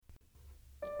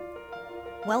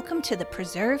Welcome to the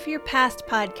Preserve Your Past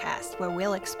podcast, where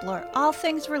we'll explore all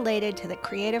things related to the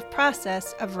creative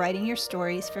process of writing your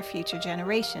stories for future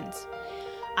generations.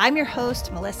 I'm your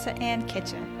host, Melissa Ann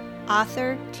Kitchen.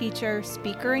 Author, teacher,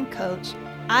 speaker, and coach,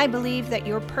 I believe that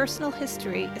your personal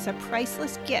history is a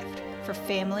priceless gift for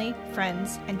family,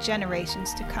 friends, and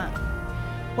generations to come.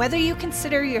 Whether you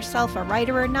consider yourself a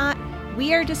writer or not,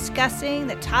 we are discussing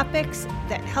the topics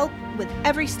that help with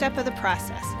every step of the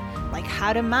process, like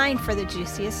how to mine for the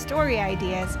juiciest story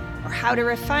ideas or how to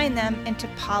refine them into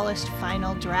polished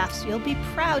final drafts you'll be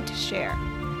proud to share.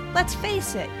 Let's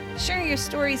face it, sharing your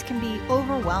stories can be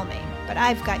overwhelming, but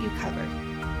I've got you covered.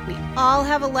 We all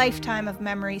have a lifetime of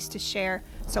memories to share,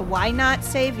 so why not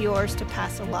save yours to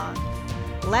pass along?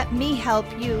 Let me help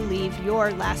you leave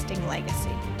your lasting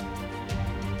legacy.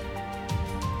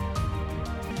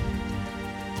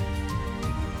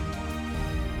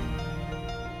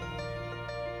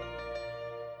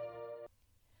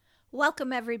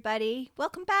 Welcome, everybody.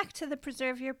 Welcome back to the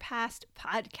Preserve Your Past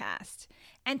podcast.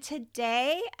 And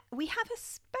today we have a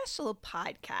special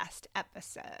podcast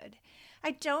episode.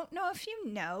 I don't know if you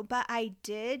know, but I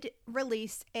did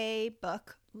release a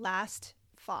book last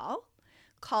fall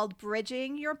called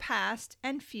Bridging Your Past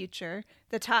and Future,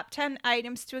 the top 10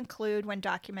 items to include when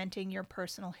documenting your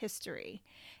personal history.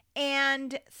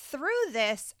 And through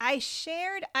this, I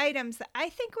shared items that I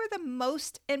think were the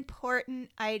most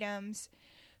important items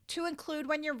to include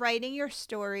when you're writing your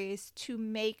stories to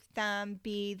make them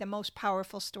be the most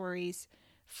powerful stories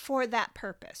for that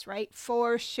purpose, right?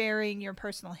 For sharing your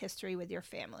personal history with your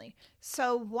family.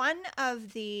 So one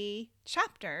of the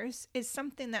chapters is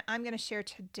something that I'm going to share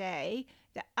today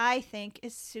that I think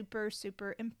is super,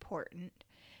 super important.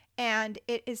 And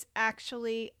it is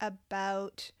actually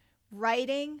about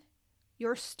writing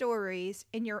your stories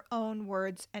in your own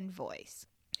words and voice.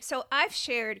 So I've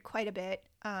shared quite a bit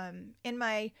in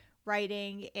my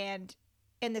writing and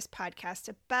in this podcast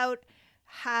about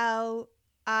how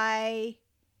I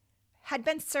had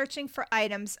been searching for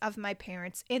items of my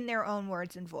parents in their own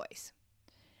words and voice.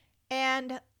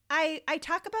 And I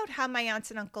talk about how my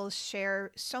aunts and uncles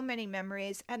share so many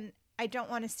memories, and I don't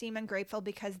want to seem ungrateful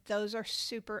because those are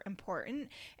super important,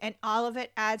 and all of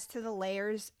it adds to the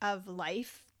layers of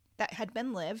life that had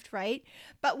been lived, right?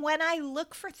 But when I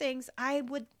look for things, I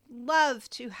would love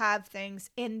to have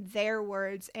things in their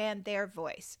words and their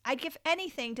voice. I'd give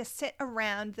anything to sit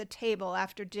around the table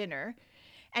after dinner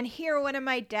and hear one of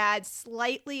my dad's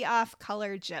slightly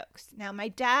off-color jokes. Now, my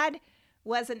dad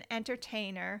was an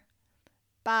entertainer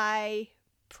by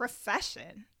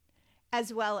profession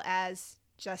as well as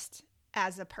just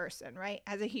as a person, right?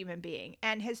 As a human being.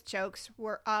 And his jokes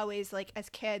were always like, as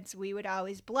kids, we would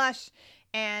always blush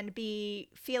and be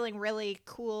feeling really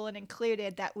cool and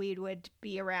included that we would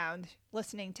be around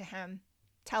listening to him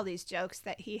tell these jokes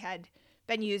that he had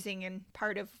been using in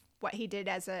part of what he did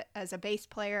as a bass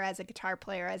player, as a guitar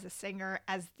player, as a singer,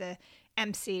 as the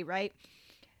MC, right?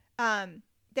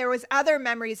 There was other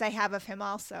memories I have of him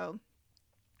also,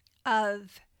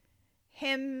 of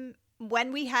him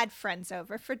when we had friends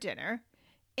over for dinner,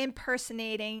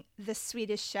 impersonating the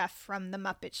Swedish Chef from The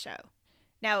Muppet Show.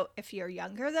 Now, if you're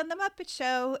younger than The Muppet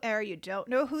Show or you don't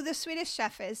know who the Swedish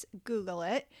Chef is, Google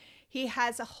it. He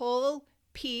has a whole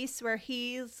piece where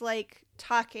he's like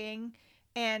talking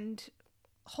and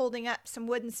holding up some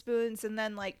wooden spoons and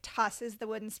then like tosses the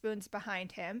wooden spoons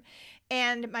behind him.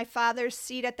 And my father's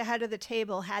seat at the head of the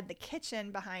table had the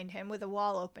kitchen behind him with a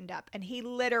wall opened up. And he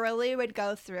literally would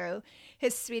go through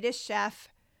his Swedish Chef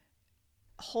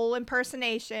whole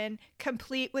impersonation,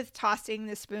 complete with tossing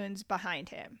the spoons behind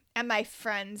him. And my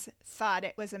friends thought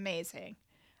it was amazing.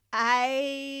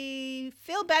 I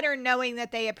feel better knowing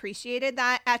that they appreciated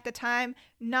that at the time.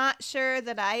 Not sure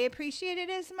that I appreciated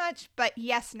it as much, but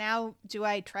yes, now do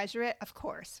I treasure it? Of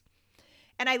course.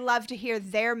 And I love to hear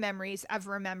their memories of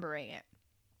remembering it.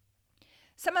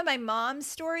 Some of my mom's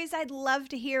stories I'd love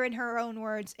to hear in her own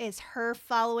words is her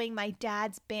following my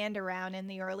dad's band around in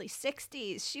the early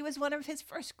 60s. She was one of his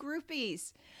first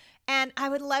groupies. And I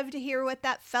would love to hear what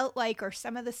that felt like, or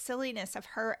some of the silliness of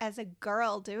her as a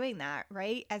girl doing that,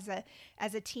 right? As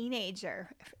a teenager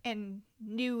and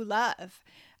new love.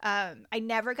 I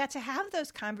never got to have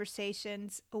those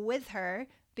conversations with her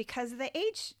because of the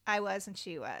age I was and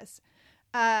she was.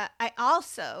 I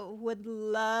also would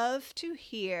love to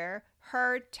hear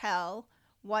her tell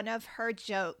one of her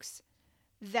jokes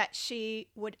that she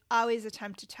would always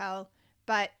attempt to tell,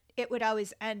 but it would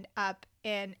always end up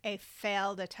in a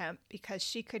failed attempt because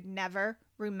she could never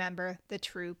remember the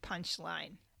true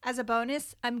punchline. As a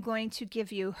bonus, I'm going to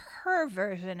give you her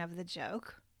version of the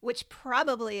joke, which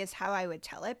probably is how I would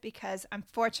tell it because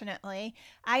unfortunately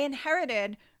I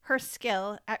inherited her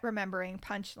skill at remembering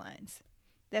punchlines.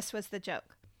 This was the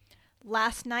joke.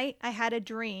 Last night I had a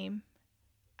dream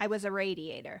I was a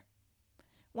radiator.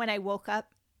 When I woke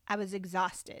up, I was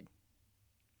exhausted.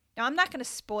 Now, I'm not going to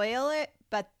spoil it,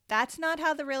 but that's not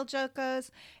how the real joke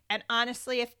goes. And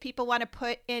honestly, if people want to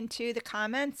put into the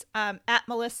comments at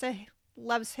Melissa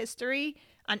Loves History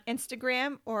on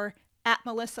Instagram or at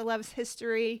Melissa Loves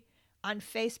History on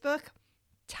Facebook,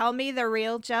 tell me the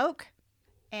real joke,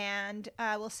 and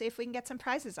we'll see if we can get some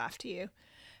prizes off to you.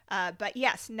 But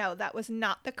yes, no, that was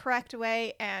not the correct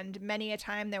way. And many a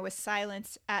time there was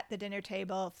silence at the dinner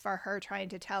table for her trying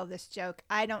to tell this joke.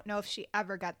 I don't know if she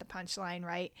ever got the punchline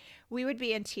right. We would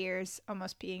be in tears,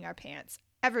 almost peeing our pants,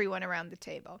 everyone around the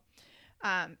table.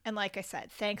 And like I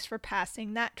said, thanks for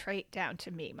passing that trait down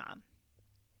to me, Mom.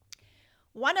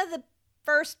 One of the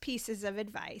first pieces of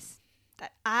advice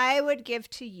that I would give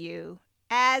to you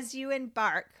as you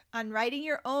embark on writing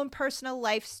your own personal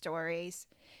life stories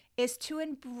is to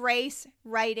embrace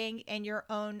writing in your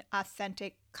own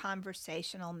authentic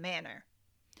conversational manner.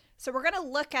 So we're going to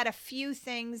look at a few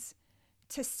things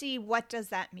to see what does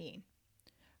that mean.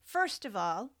 First of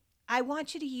all, I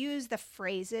want you to use the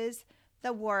phrases,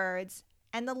 the words,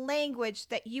 and the language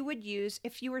that you would use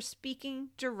if you were speaking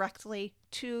directly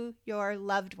to your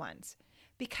loved ones,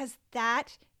 because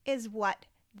that is what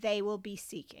they will be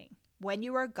seeking when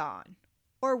you are gone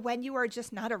or when you are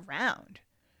just not around.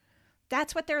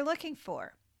 That's what they're looking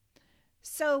for.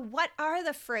 So what are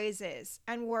the phrases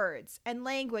and words and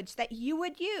language that you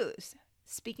would use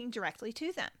speaking directly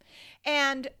to them?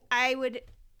 And I would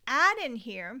add in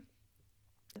here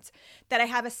that I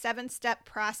have a 7-step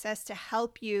process to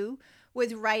help you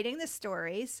with writing the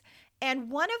stories. And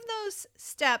one of those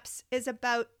steps is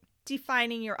about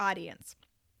defining your audience.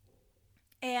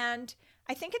 And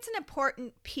I think it's an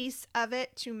important piece of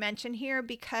it to mention here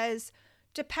because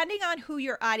depending on who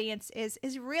your audience is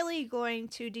really going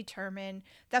to determine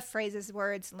the phrases,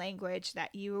 words, language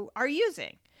that you are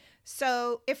using.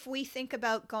 So if we think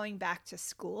about going back to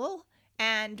school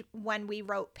and when we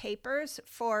wrote papers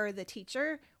for the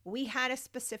teacher, we had a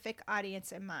specific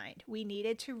audience in mind. We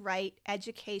needed to write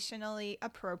educationally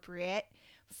appropriate,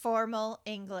 formal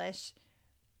English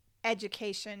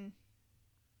education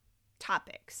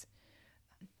topics.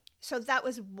 So that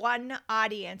was one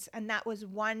audience and that was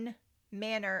one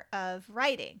manner of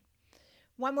writing.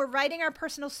 When we're writing our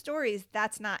personal stories,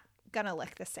 that's not going to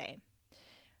look the same.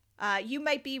 You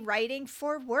might be writing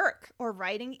for work or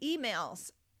writing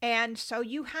emails. And so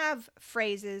you have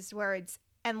phrases, words,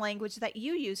 and language that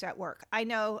you use at work. I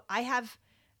know I have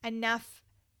enough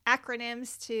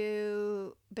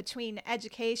acronyms between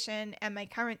education and my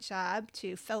current job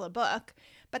to fill a book,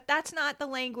 but that's not the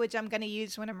language I'm going to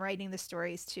use when I'm writing the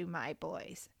stories to my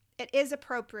boys. It is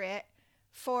appropriate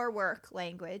for work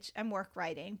language and work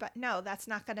writing, but no, that's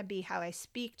not going to be how I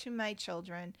speak to my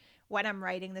children when I'm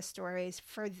writing the stories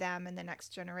for them and the next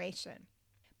generation.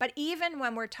 But even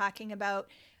when we're talking about,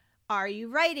 are you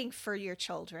writing for your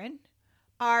children?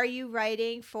 Are you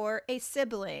writing for a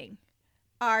sibling?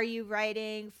 Are you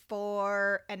writing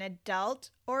for an adult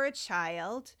or a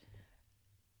child?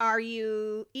 Are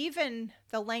you even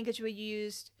the language we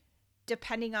used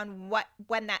depending on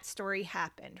when that story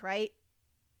happened, right?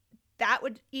 That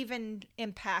would even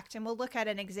impact, and we'll look at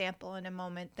an example in a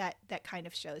moment that kind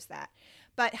of shows that.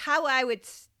 But how I would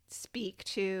speak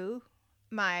to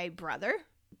my brother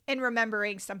in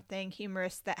remembering something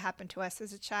humorous that happened to us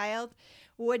as a child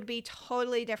would be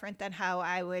totally different than how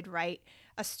I would write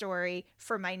a story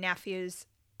for my nephews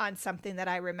on something that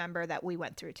I remember that we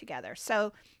went through together.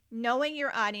 So knowing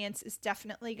your audience is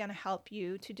definitely going to help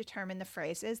you to determine the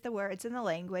phrases, the words, and the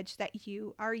language that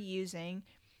you are using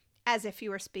as if you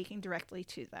were speaking directly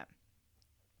to them.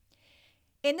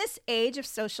 In this age of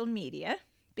social media,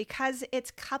 because it's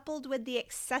coupled with the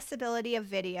accessibility of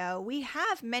video, we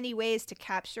have many ways to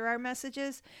capture our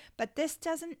messages, but this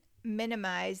doesn't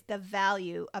minimize the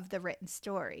value of the written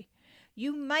story.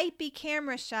 You might be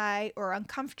camera shy or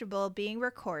uncomfortable being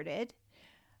recorded,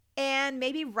 and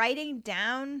maybe writing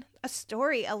down a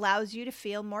story allows you to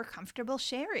feel more comfortable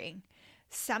sharing.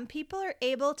 Some people are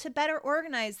able to better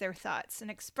organize their thoughts and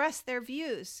express their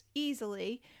views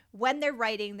easily when they're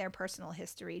writing their personal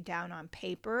history down on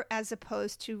paper as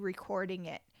opposed to recording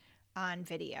it on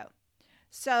video.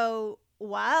 So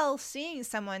while seeing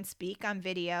someone speak on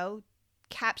video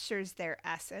captures their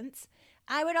essence,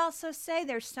 I would also say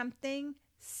there's something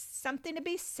to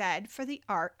be said for the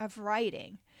art of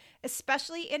writing,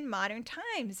 especially in modern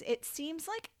times. It seems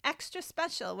like extra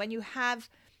special when you have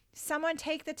someone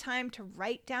take the time to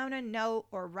write down a note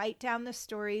or write down the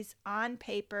stories on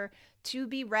paper to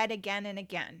be read again and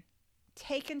again,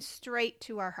 taken straight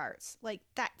to our hearts. Like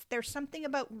that, there's something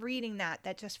about reading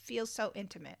that just feels so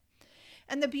intimate.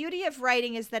 And the beauty of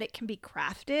writing is that it can be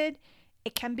crafted,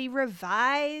 it can be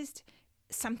revised.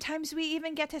 Sometimes we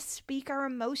even get to speak our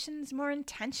emotions more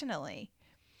intentionally.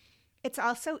 It's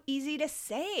also easy to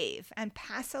save and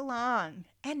pass along,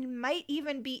 and might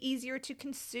even be easier to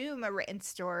consume a written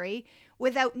story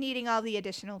without needing all the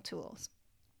additional tools.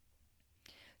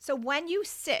 So when you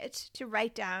sit to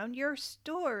write down your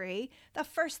story, the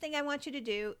first thing I want you to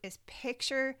do is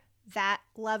picture that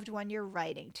loved one you're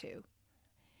writing to.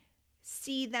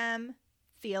 See them,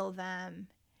 feel them,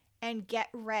 and get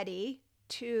ready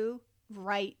to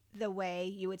write the way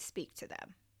you would speak to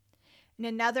them. In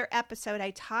another episode,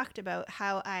 I talked about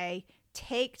how I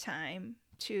take time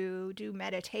to do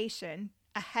meditation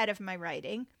ahead of my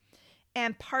writing.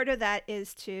 And part of that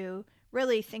is to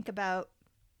really think about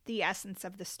the essence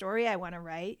of the story I want to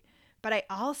write. But I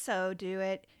also do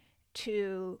it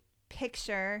to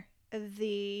picture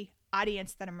the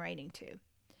audience that I'm writing to.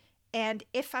 And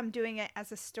if I'm doing it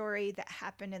as a story that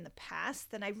happened in the past,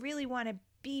 then I really want to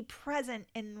be present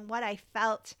in what I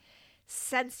felt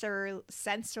sensorily.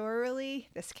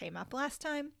 This came up last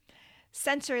time.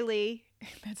 Sensorily,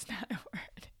 that's not a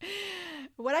word.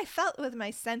 What I felt with my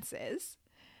senses,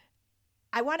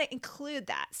 I want to include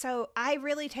that. So I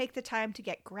really take the time to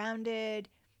get grounded,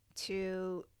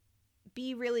 to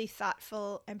be really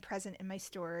thoughtful and present in my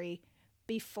story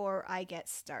before I get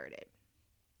started.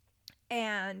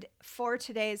 And for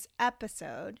today's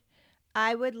episode,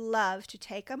 I would love to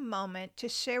take a moment to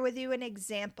share with you an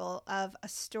example of a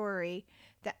story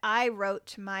that I wrote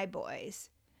to my boys.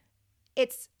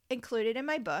 It's included in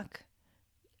my book.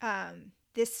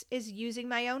 This is using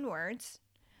my own words.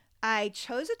 I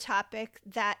chose a topic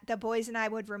that the boys and I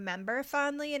would remember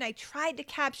fondly, and I tried to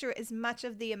capture as much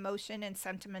of the emotion and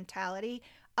sentimentality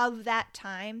of that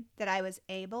time that I was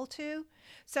able to.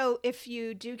 So if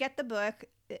you do get the book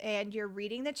and you're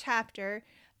reading the chapter,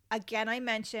 again, I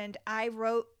mentioned I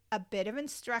wrote a bit of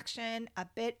instruction, a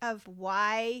bit of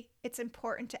why it's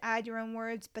important to add your own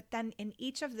words, but then in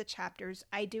each of the chapters,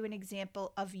 I do an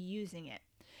example of using it.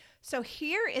 So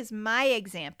here is my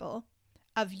example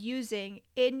of using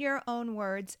in your own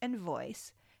words and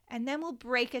voice, and then we'll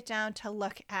break it down to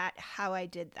look at how I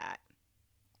did that.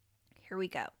 Here we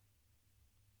go.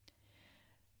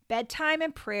 Bedtime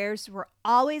and prayers were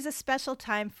always a special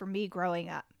time for me growing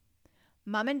up.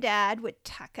 Mom and Dad would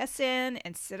tuck us in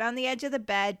and sit on the edge of the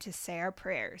bed to say our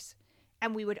prayers.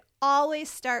 And we would always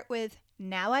start with,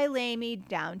 "Now I lay me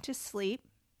down to sleep."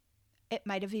 It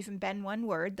might have even been one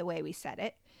word the way we said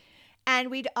it.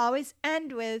 And we'd always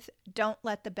end with, "Don't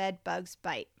let the bed bugs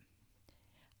bite."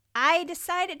 I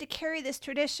decided to carry this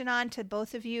tradition on to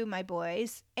both of you, my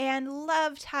boys, and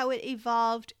loved how it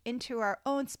evolved into our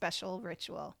own special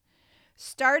ritual.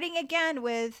 Starting again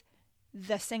with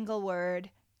the single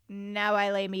word, "Now I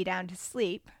lay me down to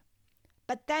sleep."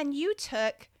 But then you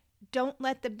took "Don't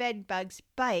let the bed bugs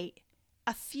bite"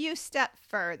 a few steps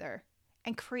further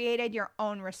and created your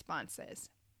own responses.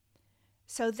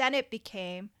 So then it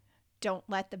became, "Don't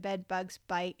let the bed bugs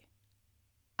bite."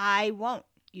 "I won't,"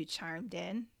 you chimed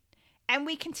in. And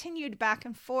we continued back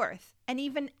and forth and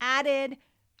even added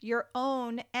your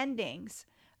own endings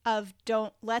of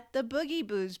 "Don't let the boogie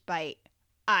boos bite."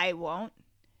 "I won't."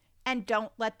 And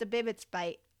 "Don't let the bibbits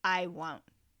bite." "I won't."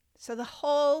 So the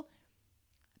whole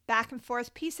back and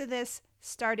forth piece of this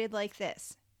started like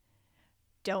this.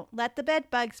 "Don't let the bed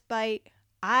bugs bite."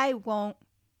 "I won't."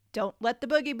 "Don't let the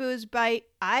boogie boos bite."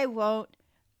 "I won't."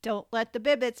 "Don't let the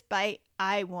bibbits bite."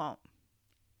 "I won't."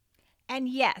 And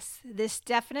yes, this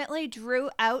definitely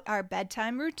drew out our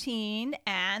bedtime routine,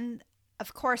 and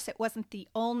of course it wasn't the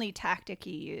only tactic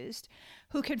you used.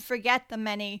 Who could forget the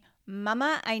many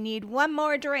 "Mama, I need one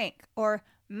more drink," or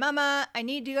 "Mama, I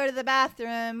need to go to the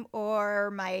bathroom,"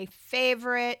 or my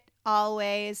favorite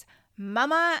always,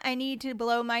 "Mama, I need to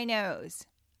blow my nose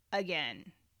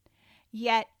again."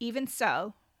 Yet, even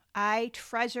so, I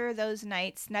treasure those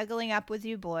nights snuggling up with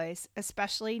you boys,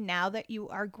 especially now that you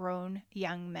are grown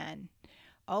young men.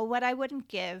 Oh, what I wouldn't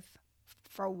give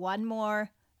for one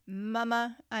more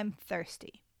 "Mama, I'm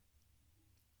thirsty."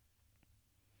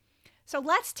 So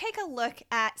let's take a look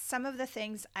at some of the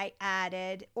things I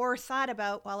added or thought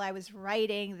about while I was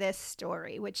writing this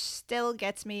story, which still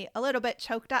gets me a little bit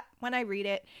choked up when I read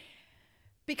it,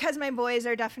 because my boys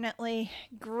are definitely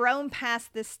grown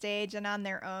past this stage and on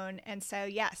their own. And so,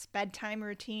 yes, bedtime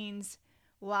routines,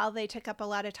 while they took up a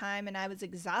lot of time and I was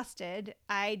exhausted,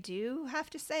 I do have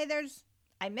to say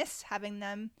I miss having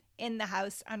them in the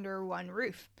house under one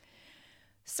roof.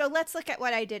 So let's look at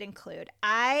what I did include.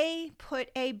 I put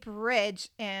a bridge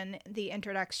in the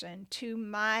introduction to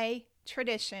my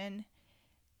tradition,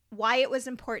 why it was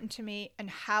important to me, and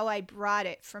how I brought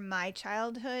it from my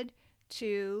childhood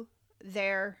to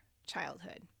their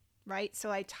childhood, right?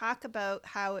 So I talk about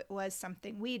how it was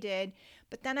something we did,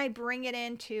 but then I bring it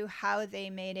into how they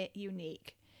made it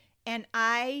unique. And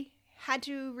I had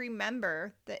to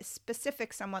remember the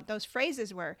specifics on what those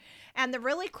phrases were. And the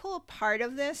really cool part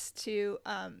of this, to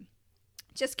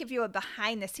just give you a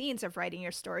behind the scenes of writing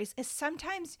your stories, is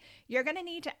sometimes you're going to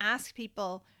need to ask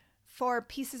people for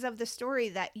pieces of the story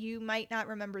that you might not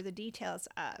remember the details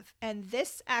of. And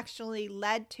this actually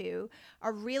led to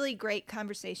a really great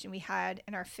conversation we had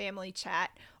in our family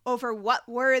chat over what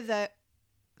were the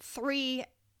 3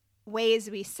 ways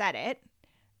we said it,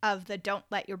 of the don't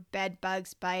let your bed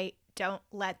bugs bite, don't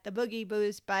let the boogie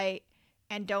boos bite,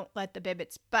 and don't let the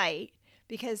bibbits bite,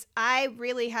 because I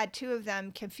really had 2 of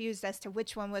them confused as to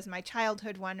which one was my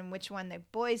childhood one and which one the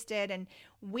boys did. And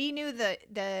we knew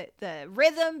the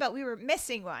rhythm, but we were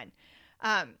missing one.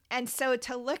 And so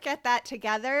to look at that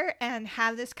together and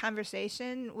have this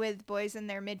conversation with boys in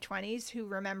their mid-20s who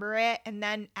remember it, and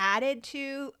then added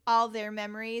to all their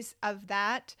memories of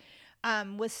that,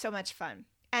 was so much fun.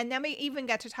 And then we even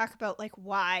got to talk about like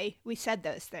why we said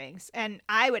those things. And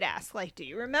I would ask, like, do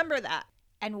you remember that?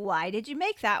 And why did you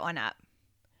make that one up?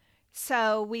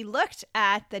 So we looked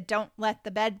at the don't let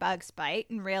the bed bugs bite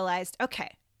and realized,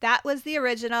 okay, that was the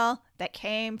original that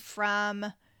came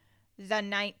from the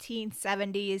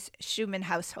 1970s Schumann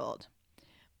household.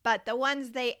 But the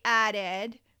ones they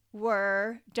added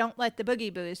were don't let the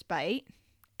boogie boos bite,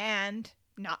 and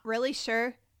not really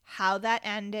sure how that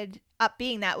ended up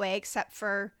being that way, except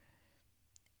for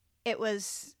it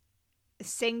was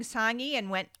sing-songy and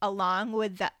went along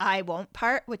with the I won't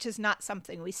part, which is not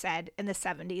something we said in the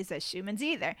 70s as Schumann's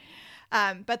either.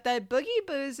 But the boogie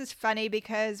boos is funny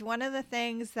because one of the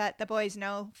things that the boys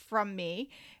know from me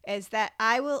is that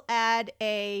I will add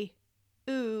a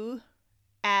ooh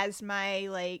as my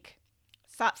like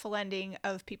thoughtful ending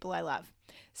of people I love.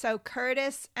 So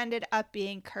Curtis ended up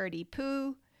being Curdy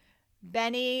Poo.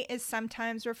 Benny is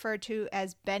sometimes referred to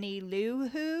as Benny Lou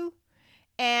Who,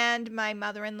 and my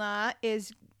mother-in-law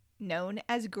is known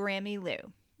as Grammy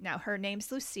Lou. Now, her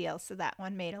name's Lucille, so that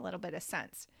one made a little bit of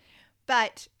sense.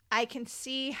 But I can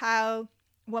see how,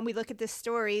 when we look at this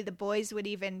story, the boys would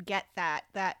even get that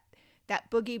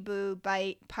boogie boo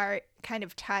bite part kind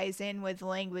of ties in with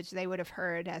language they would have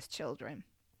heard as children.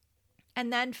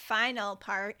 And then final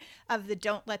part of the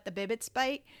don't let the bibbits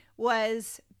bite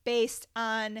was based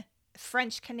on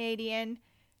French Canadian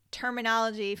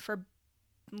terminology for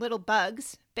little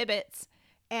bugs, bibbits.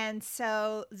 And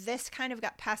so this kind of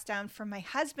got passed down from my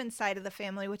husband's side of the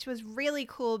family, which was really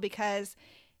cool because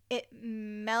it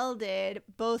melded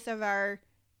both of our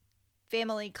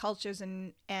family cultures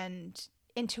and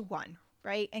into one,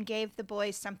 right? And gave the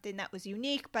boys something that was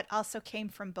unique, but also came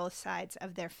from both sides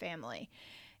of their family.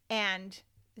 And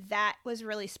that was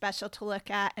really special to look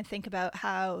at and think about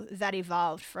how that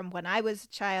evolved from when I was a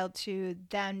child to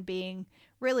them being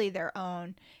really their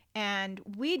own. And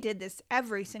we did this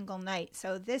every single night.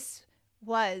 So this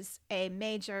was a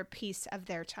major piece of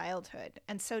their childhood.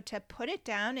 And so to put it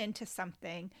down into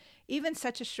something, even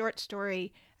such a short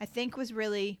story, I think was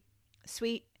really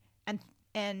sweet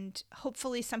and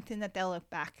hopefully something that they'll look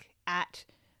back at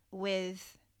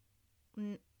with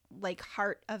like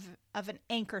heart of an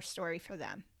anchor story for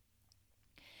them.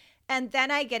 And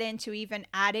then I get into even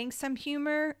adding some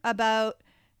humor about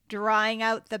drawing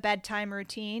out the bedtime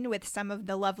routine with some of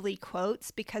the lovely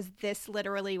quotes, because this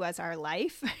literally was our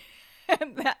life.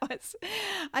 And that was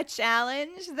a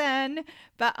challenge then.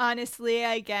 But honestly,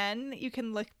 again, you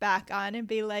can look back on and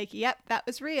be like, yep, that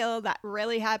was real. That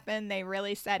really happened. They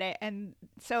really said it. And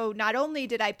so not only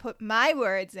did I put my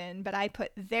words in, but I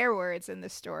put their words in the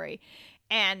story,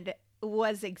 and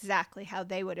was exactly how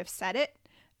they would have said it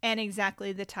and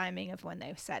exactly the timing of when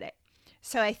they said it.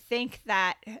 So I think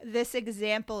that this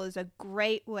example is a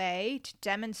great way to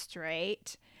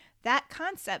demonstrate that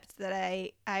concept that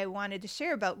I wanted to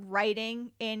share about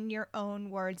writing in your own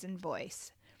words and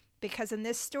voice. Because in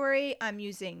this story, I'm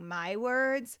using my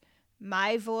words,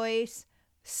 my voice.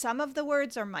 Some of the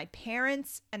words are my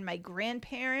parents and my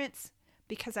grandparents,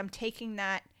 because I'm taking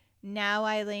that "now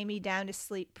I lay me down to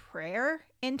sleep" prayer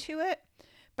into it.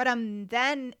 But I'm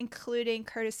then including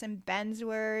Curtis and Ben's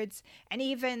words and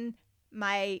even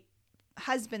my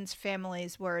husband's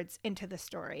family's words into the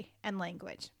story and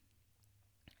language.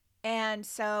 And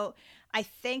so I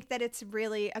think that it's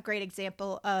really a great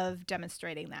example of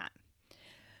demonstrating that.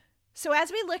 So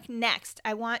as we look next,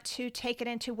 I want to take it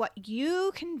into what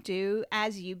you can do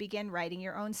as you begin writing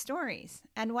your own stories.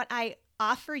 And what I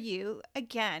offer you,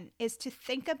 again, is to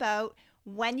think about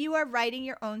when you are writing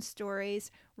your own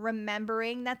stories,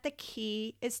 remembering that the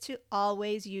key is to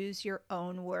always use your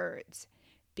own words.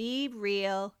 Be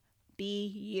real, be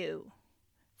you.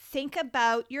 Think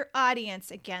about your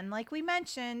audience, again, like we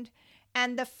mentioned,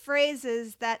 and the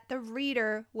phrases that the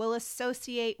reader will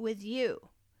associate with you.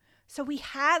 So we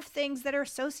have things that are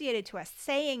associated to us,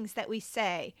 sayings that we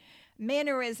say,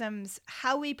 mannerisms,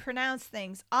 how we pronounce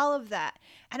things, all of that.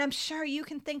 And I'm sure you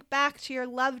can think back to your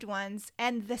loved ones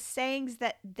and the sayings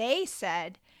that they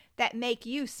said that make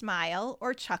you smile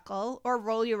or chuckle or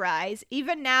roll your eyes,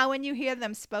 even now when you hear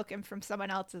them spoken from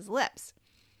someone else's lips.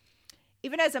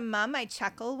 Even as a mom, I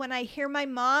chuckle when I hear my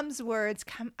mom's words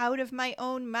come out of my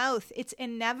own mouth. It's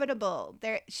inevitable.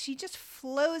 She just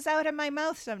flows out of my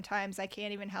mouth sometimes. I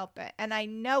can't even help it. And I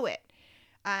know it.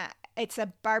 It's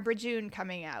a Barbara June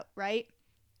coming out, right?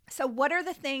 So what are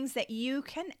the things that you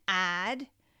can add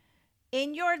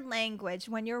in your language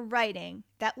when you're writing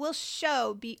that will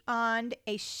show beyond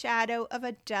a shadow of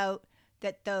a doubt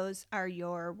that those are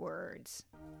your words?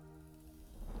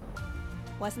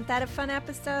 Wasn't that a fun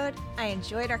episode? I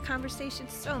enjoyed our conversation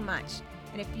so much.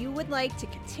 And if you would like to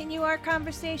continue our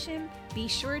conversation, be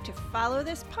sure to follow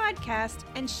this podcast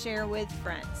and share with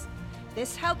friends.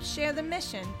 This helps share the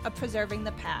mission of preserving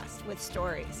the past with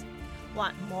stories.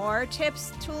 Want more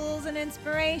tips, tools, and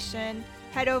inspiration?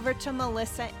 Head over to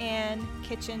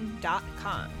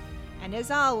melissaannkitchen.com. And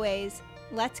as always,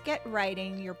 let's get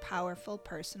writing your powerful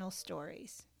personal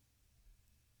stories.